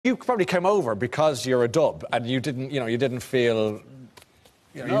You probably came over because you're a dub, and you didn't feel.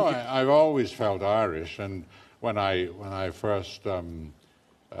 I've always felt Irish, and when I first when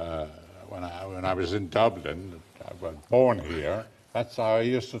I was in Dublin, I was born here. That's how I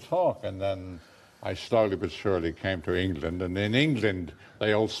used to talk, and then I slowly but surely came to England, and in England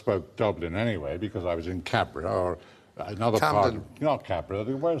they all spoke Dublin anyway because I was in Cabra or another Camden. part. Not Cabra.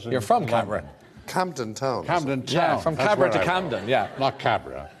 You're from Cabra. Camden Town. Camden Town. Yeah, from Cabra to Camden, yeah. Not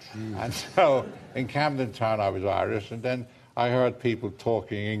Cabra. And so in Camden Town I was Irish, and then I heard people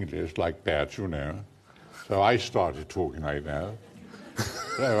talking English like that, you know. So I started talking like that.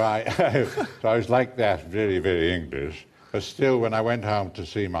 So I was like that, very, very English. But still, when I went home to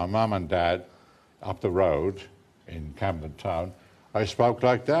see my mum and dad up the road in Camden Town, I spoke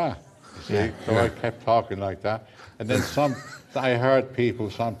like that. You see? Yeah. So I kept talking like that. And then I heard people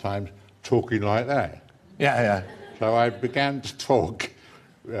sometimes talking like that. Yeah, yeah. So I began to talk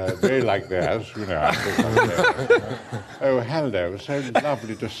very like that, you know. Oh, hello, so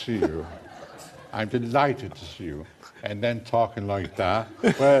lovely to see you. I'm delighted to see you. And then talking like that.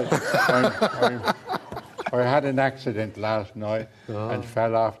 Well, I had an accident last night and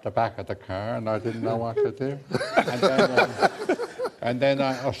fell off the back of the car, and I didn't know what to do. And then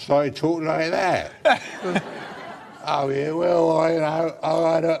I started talking like that. Oh, yeah, well, I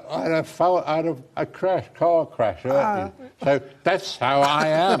had a car crash. So that's how I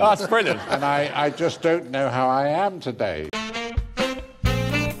am. That's brilliant. And I just don't know how I am today.